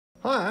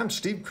Hi, I'm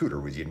Steve Cooter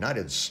with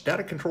United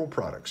Static Control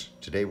Products.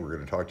 Today we're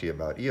going to talk to you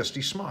about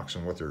ESD Smocks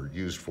and what they're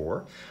used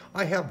for.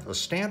 I have a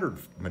standard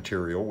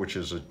material, which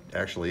is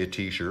actually a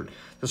t-shirt,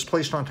 that's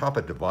placed on top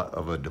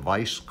of a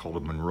device called a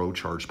Monroe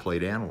Charge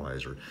Plate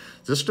Analyzer.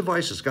 This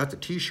device has got the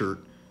t-shirt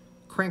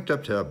cranked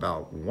up to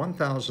about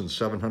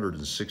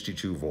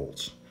 1,762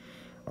 volts.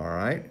 All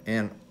right,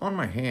 and on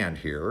my hand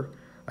here,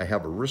 I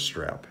have a wrist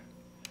strap.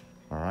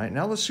 All right,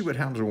 now let's see what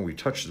happens when we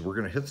touch it. We're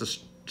going to hit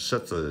this,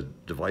 set the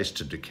device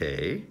to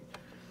decay.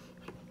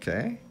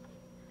 Okay,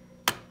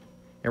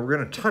 and we're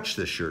going to touch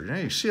this shirt. Now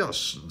you see how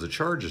the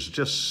charge is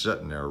just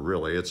sitting there.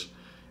 Really,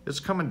 it's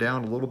coming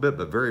down a little bit,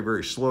 but very,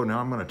 very slow. Now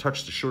I'm going to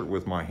touch the shirt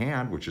with my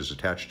hand, which is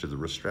attached to the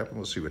wrist strap, and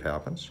let's see what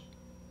happens.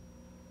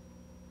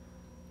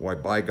 Why,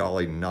 by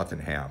golly, nothing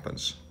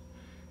happens.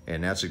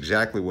 And that's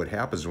exactly what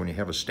happens when you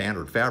have a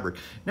standard fabric.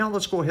 Now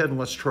let's go ahead and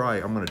let's try.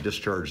 I'm going to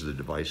discharge the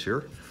device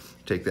here.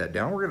 Take that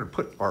down. We're going to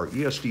put our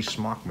ESD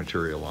Smock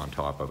material on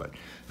top of it.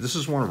 This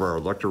is one of our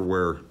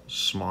electrowear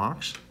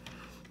smocks.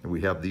 And we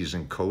have these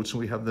in coats and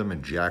we have them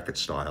in jacket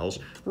styles.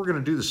 We're going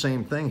to do the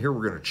same thing here.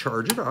 We're going to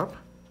charge it up.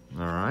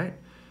 All right.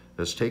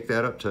 Let's take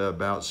that up to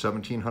about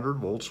 1,700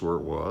 volts where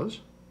it was.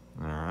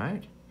 All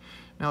right.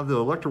 Now the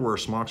electrowear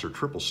smocks are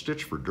triple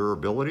stitched for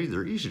durability.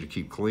 They're easy to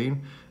keep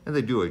clean and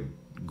they do a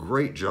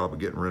great job of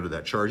getting rid of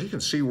that charge. You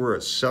can see we're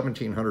at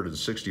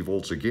 1,760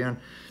 volts again.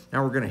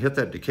 Now we're going to hit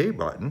that decay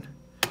button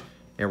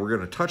and we're going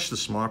to touch the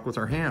smock with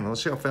our hand.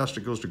 Let's see how fast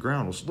it goes to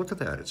ground. Let's look at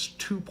that. It's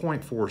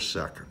 2.4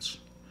 seconds.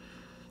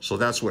 So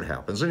that's what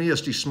happens. An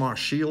ESD Smock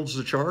shields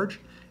the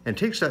charge and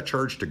takes that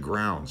charge to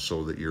ground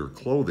so that your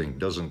clothing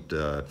doesn't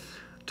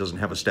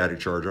have a static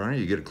charge on it.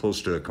 You get it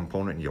close to a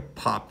component and you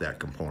pop that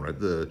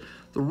component. The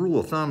rule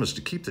of thumb is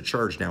to keep the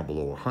charge down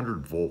below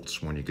 100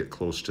 volts when you get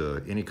close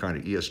to any kind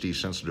of ESD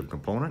sensitive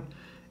component,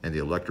 and the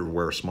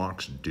electrowear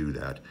smocks do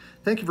that.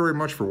 Thank you very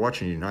much for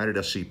watching United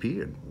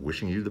SCP and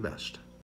wishing you the best.